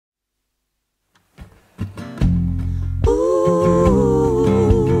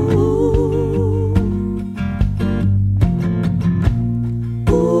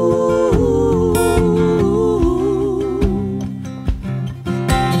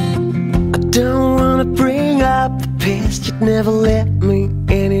wanna bring up the past, you'd never let me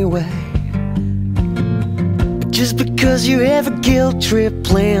anyway. But just because you have a guilt trip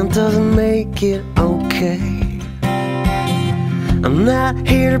plan doesn't make it okay. I'm not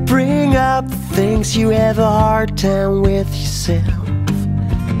here to bring up the things you have a hard time with yourself.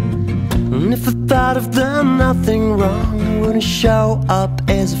 And if I thought I've done nothing wrong, I wouldn't show up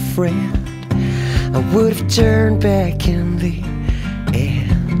as a friend. I would have turned back in the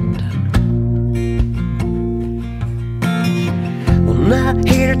end. I'm not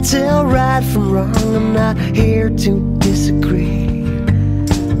here to tell right from wrong, I'm not here to disagree.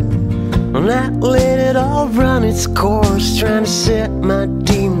 I'm not let it all run its course, trying to set my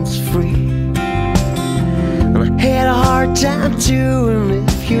demons free. And I had a hard time too, and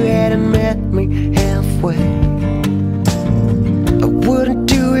if you hadn't met me halfway, I wouldn't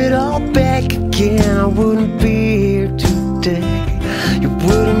do it all back again. I wouldn't be here today. You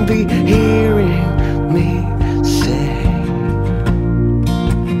wouldn't be hearing me say,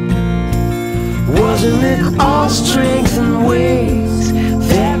 wasn't it all strength and wings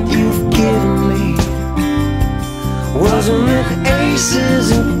that you've given me? Wasn't it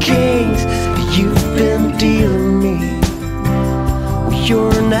aces and kings that you've been dealing me? Well,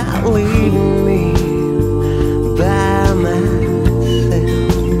 you're not leaving me by myself.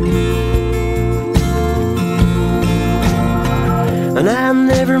 And I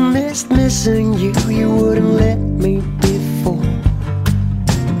never missed missing you, you wouldn't let me before.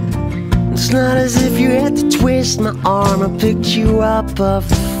 It's not as if you had to twist my arm, I picked you up off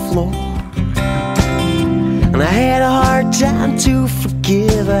the floor. And I had a hard time to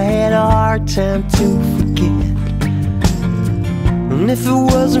forgive, I had a hard time to forget. And if it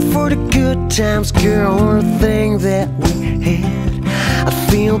wasn't for the good times, girl, or the thing that we had, I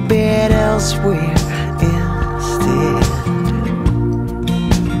feel bad elsewhere instead.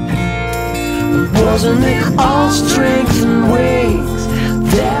 Wasn't it all strength and wings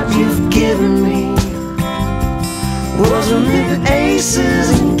that you've given me? Wasn't it aces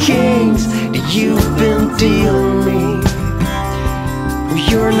and kings that you've been dealing me? Well,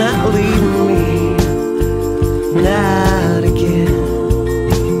 you're not leaving me, not again.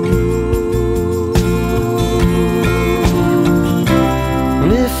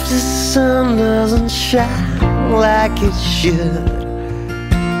 And if the sun doesn't shine like it should,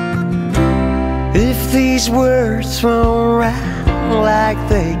 if these words won't rhyme like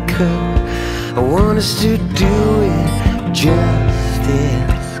they could, I want us to do it just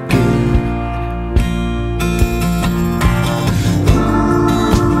as good.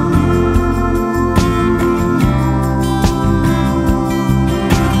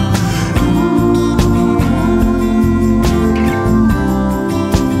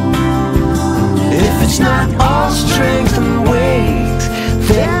 If it's not all strength and wings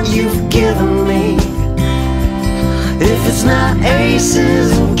that you've given me, if it's not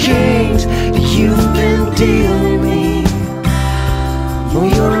aces and kings that you've been dealing me, well,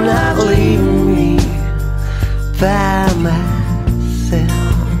 you're not leaving me by myself.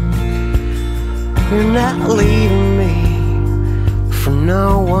 You're not leaving me for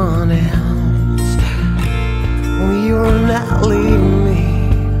no one else. Well, you're not leaving me,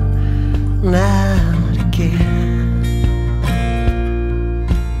 not again.